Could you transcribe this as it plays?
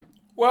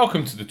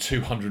Welcome to the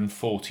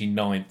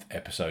 249th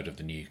episode of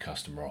the New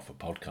Customer Offer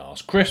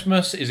podcast.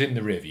 Christmas is in the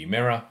rearview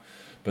mirror,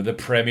 but the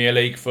Premier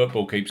League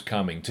football keeps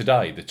coming.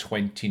 Today, the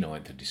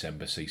 29th of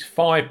December, sees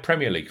 5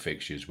 Premier League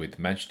fixtures with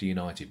Manchester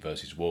United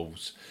versus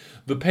Wolves.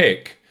 The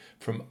pick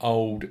from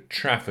Old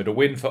Trafford, a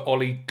win for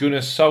Ole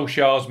Gunnar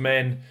Solskjaer's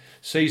men,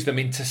 sees them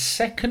into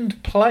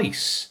second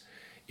place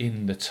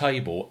in the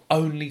table,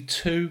 only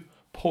 2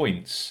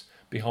 points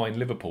behind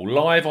Liverpool.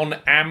 Live on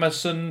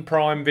Amazon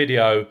Prime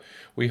Video,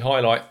 we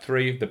highlight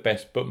 3 of the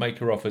best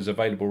bookmaker offers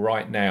available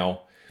right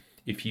now.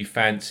 If you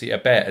fancy a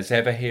bet, as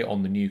ever here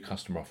on the New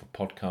Customer Offer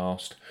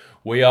podcast,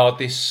 we are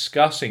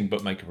discussing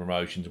bookmaker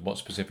promotions and what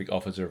specific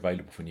offers are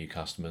available for new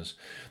customers.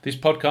 This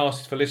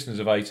podcast is for listeners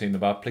of 18 and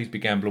above. Please be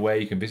gamble aware.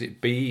 You can visit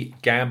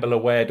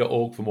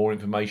begambleaware.org for more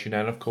information.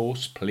 And of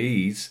course,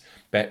 please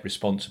bet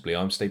responsibly.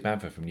 I'm Steve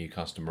Bamford from New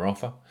Customer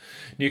Offer.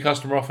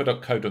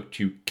 newcustomeroffer.co.uk.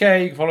 You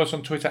can follow us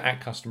on Twitter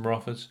at Customer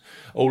Offers.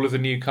 All of the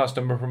new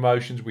customer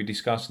promotions we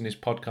discuss in this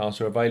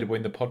podcast are available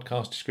in the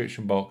podcast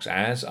description box,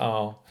 as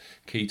are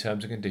key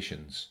terms and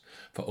conditions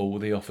for all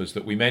the offers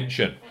that we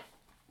mention.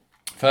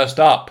 First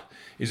up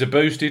is a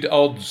boosted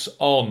odds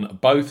on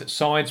both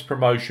sides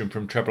promotion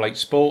from Treble 8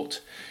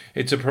 Sport.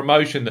 It's a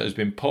promotion that has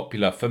been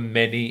popular for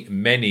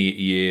many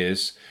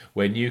years,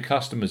 where new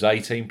customers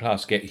 18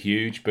 plus get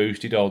huge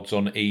boosted odds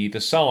on either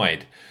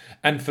side.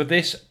 And for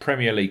this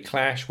Premier League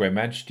clash, where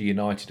Manchester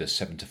United are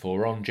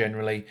 7-4 on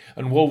generally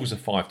and Wolves are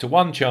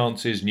 5-1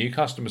 chances, new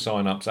customer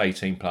sign-ups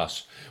 18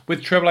 plus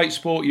with Treble 8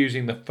 Sport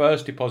using the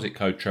first deposit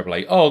code Treble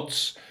 8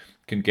 Odds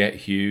can get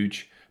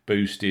huge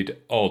boosted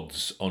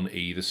odds on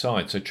either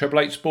side. So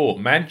Treble 8 Sport,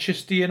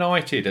 Manchester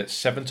United at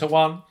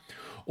 7-1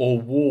 or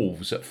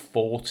Wolves at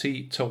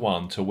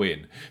 40-1 to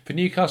win. For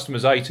new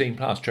customers 18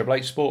 plus, Treble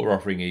 8 Sport are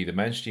offering either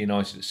Manchester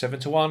United at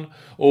 7-1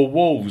 or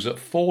Wolves at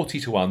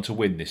 40-1 to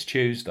win this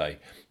Tuesday.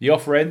 The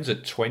offer ends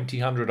at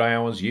 2000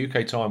 hours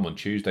UK time on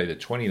Tuesday the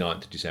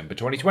 29th of December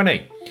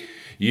 2020.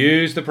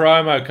 Use the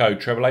promo code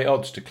Treble 8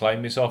 Odds to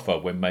claim this offer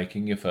when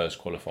making your first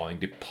qualifying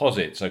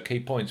deposit. So key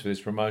points for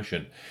this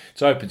promotion.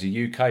 It's open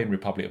to UK and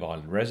Republic of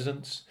Ireland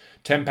residents.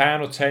 £10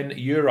 or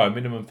 €10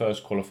 minimum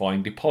first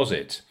qualifying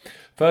deposit.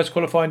 First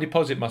qualifying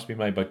deposit must be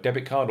made by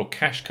debit card or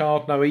cash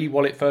card. No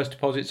e-wallet first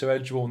deposits are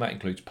eligible, and that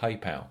includes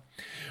PayPal.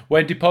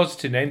 When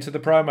depositing, enter the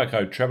promo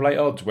code Treble 8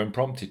 Odds when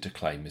prompted to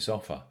claim this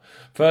offer.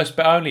 First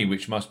bet only,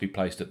 which must be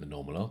placed at the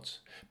normal odds.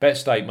 Bet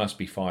stake must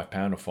be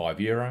 £5 or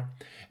 €5.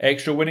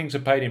 Extra winnings are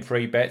paid in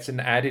free bets and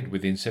added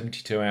within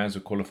 72 hours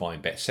of qualifying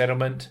bet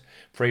settlement.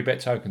 Free bet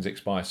tokens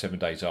expire 7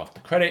 days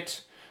after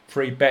credit.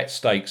 Free bet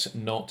stakes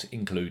not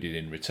included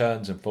in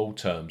returns, and full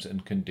terms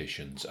and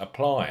conditions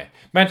apply.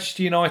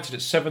 Manchester United at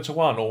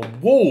 7-1 or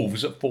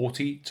Wolves at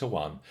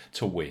 40-1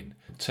 to win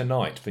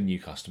tonight for new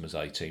customers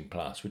 18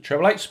 plus with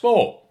Treble 8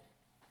 Sport.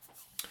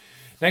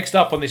 Next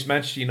up on this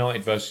Manchester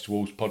United versus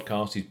Wolves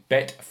podcast is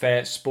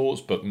Betfair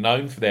Sportsbook,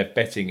 known for their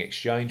betting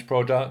exchange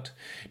product.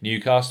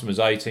 New customers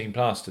 18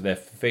 plus to their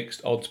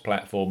fixed odds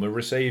platform are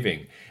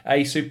receiving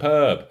a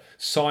superb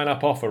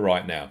sign-up offer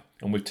right now.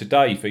 And with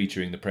today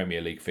featuring the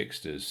Premier League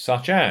fixtures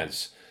such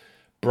as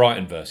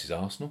Brighton versus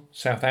Arsenal,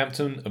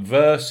 Southampton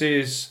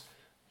versus...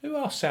 Who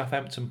are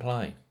Southampton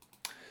playing?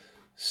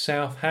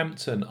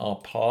 Southampton are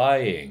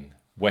playing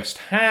West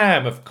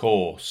Ham, of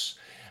course,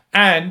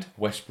 and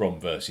West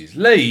Brom versus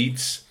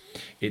Leeds.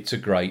 It's a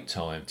great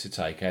time to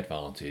take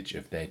advantage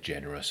of their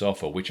generous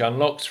offer, which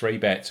unlocks free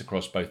bets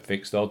across both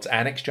fixed odds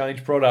and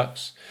exchange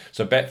products.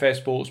 So Betfair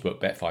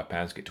Sportsbook, bet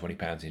 £5, get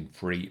 £20 in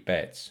free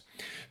bets.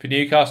 For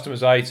new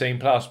customers 18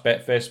 plus,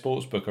 Betfair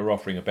Sportsbook are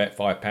offering a bet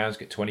 £5,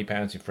 get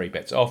 £20 in free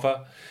bets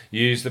offer.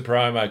 Use the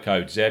promo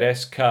code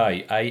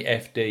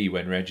ZSKAFD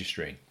when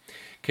registering.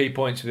 Key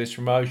points for this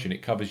promotion: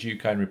 it covers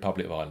UK and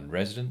Republic of Ireland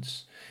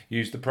residents.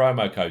 Use the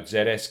promo code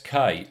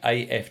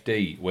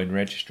ZSKAFD when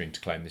registering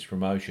to claim this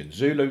promotion.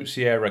 Zulu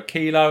Sierra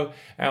Kilo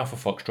Alpha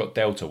Foxtrot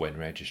Delta when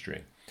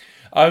registering.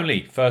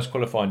 Only first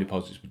qualifying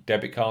deposits with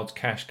debit cards,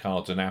 cash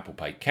cards and Apple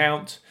Pay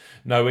count.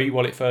 No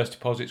e-wallet first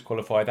deposits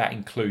qualify. That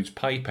includes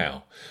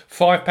PayPal.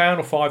 £5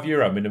 or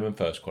 €5 minimum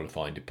first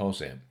qualifying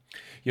deposit.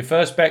 Your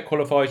first bet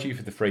qualifies you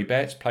for the free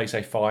bets. Place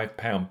a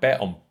 £5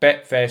 bet on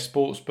Betfair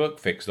Sportsbook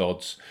fixed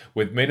odds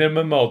with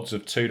minimum odds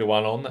of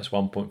 2-1 on, that's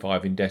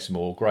 1.5 in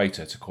decimal or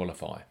greater to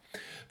qualify.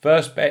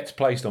 First bets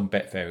placed on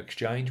Betfair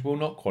Exchange will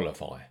not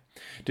qualify.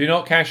 Do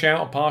not cash out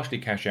or partially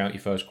cash out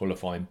your first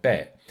qualifying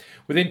bet.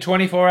 Within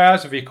 24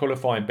 hours of your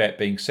qualifying bet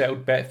being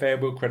settled, Betfair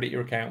will credit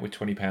your account with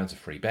 £20 of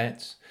free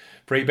bets.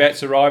 Free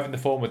bets arrive in the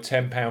form of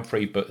 £10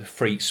 free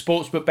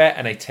sportsbook bet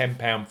and a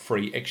 £10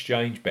 free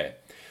exchange bet.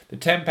 The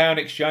 £10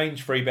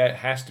 exchange free bet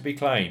has to be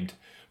claimed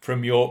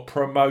from your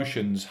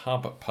promotions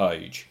hub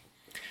page.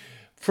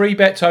 Free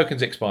bet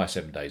tokens expire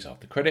 7 days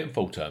after credit, and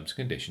full terms and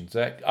conditions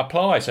that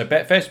apply. So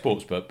Betfair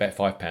Sportsbook, bet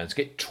 £5,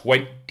 get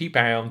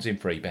 £20 in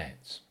free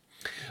bets.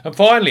 And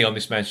finally on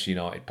this Manchester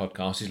United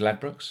podcast is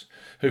Ladbrokes,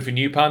 who for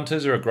new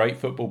punters are a great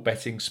football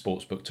betting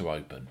sportsbook to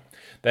open.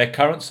 Their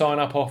current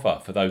sign-up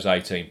offer for those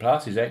 18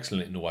 plus is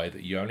excellent in the way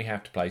that you only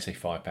have to place a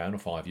 £5 or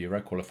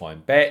 €5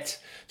 qualifying bet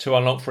to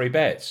unlock free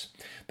bets.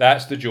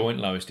 That's the joint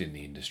lowest in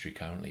the industry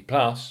currently.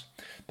 Plus,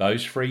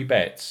 those free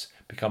bets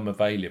become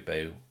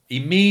available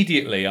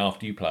immediately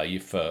after you place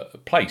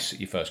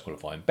your first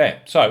qualifying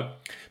bet. So,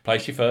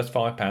 place your first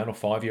 £5 or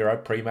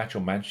 €5 pre-match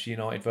on Manchester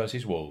United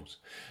versus Wolves,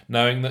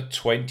 knowing that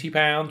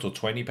 £20 or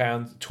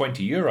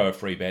 €20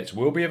 free bets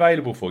will be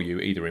available for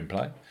you either in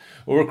play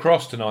or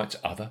across tonight's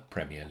other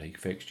Premier League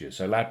fixtures.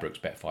 So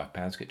Ladbrokes, bet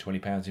 £5, get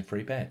 £20 in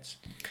free bets.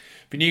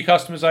 For new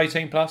customers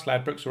 18 plus,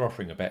 Ladbrokes are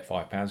offering a bet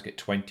 £5, get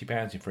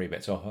 £20 in free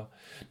bets offer.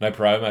 No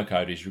promo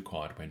code is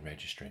required when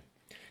registering.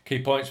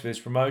 Key points for this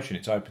promotion: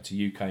 it's open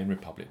to UK and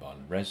Republic of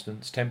Ireland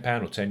residents.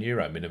 £10 or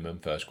 €10 minimum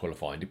first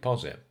qualifying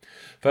deposit.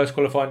 First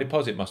qualifying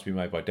deposit must be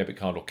made by debit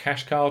card or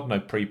cash card. No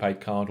prepaid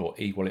card or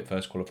e-wallet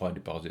first qualifying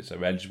deposits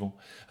are eligible,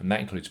 and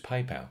that includes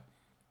PayPal.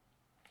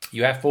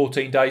 You have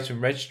 14 days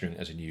from registering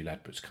as a new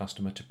Ladbrokes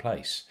customer to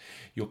place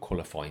your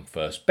qualifying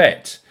first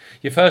bet.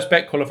 Your first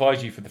bet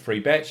qualifies you for the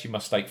free bets. You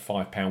must stake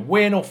 £5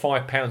 win or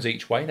 £5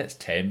 each way, that's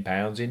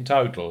 £10 in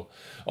total,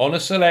 on a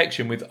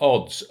selection with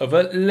odds of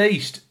at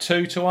least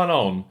 2 to 1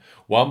 on,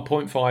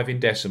 1.5 in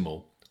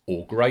decimal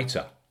or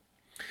greater.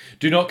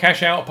 Do not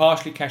cash out or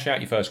partially cash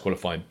out your first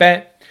qualifying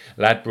bet.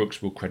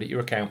 Ladbrokes will credit your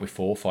account with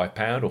 £4,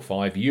 £5 or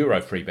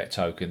 €5 free bet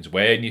tokens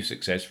when you've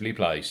successfully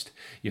placed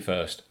your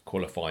first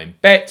qualifying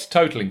bet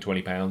totalling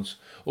 £20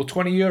 or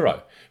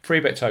 €20. Free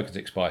bet tokens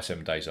expire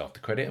 7 days after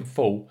credit, and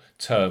full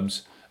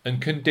terms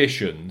and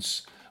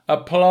conditions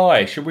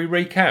apply. Should we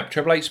recap?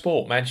 Treble 8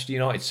 Sport, Manchester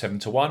United 7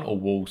 to 1 or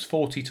Wolves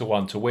 40 to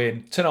 1 to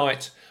win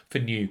tonight for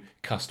new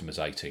customers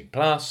 18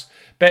 plus.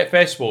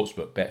 Betfair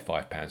Sportsbook, bet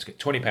 £5, get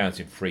 £20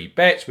 in free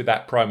bets with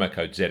that promo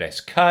code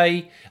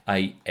ZSKAFD.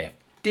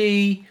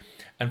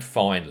 And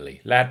finally,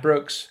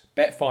 Ladbrokes,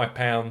 bet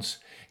 £5,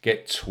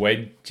 get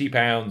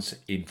 £20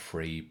 in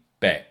free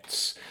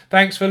bets.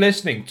 Thanks for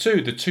listening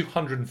to the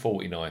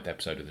 249th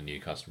episode of the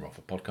New Customer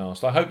Offer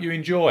podcast. I hope you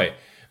enjoy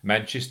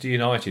Manchester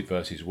United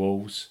versus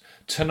Wolves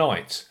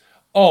tonight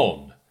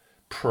on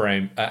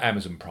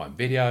Amazon Prime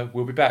Video.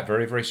 We'll be back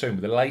very, very soon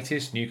with the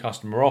latest new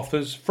customer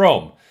offers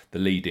from the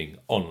leading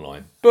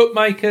online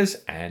bookmakers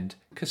and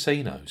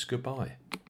casinos. Goodbye.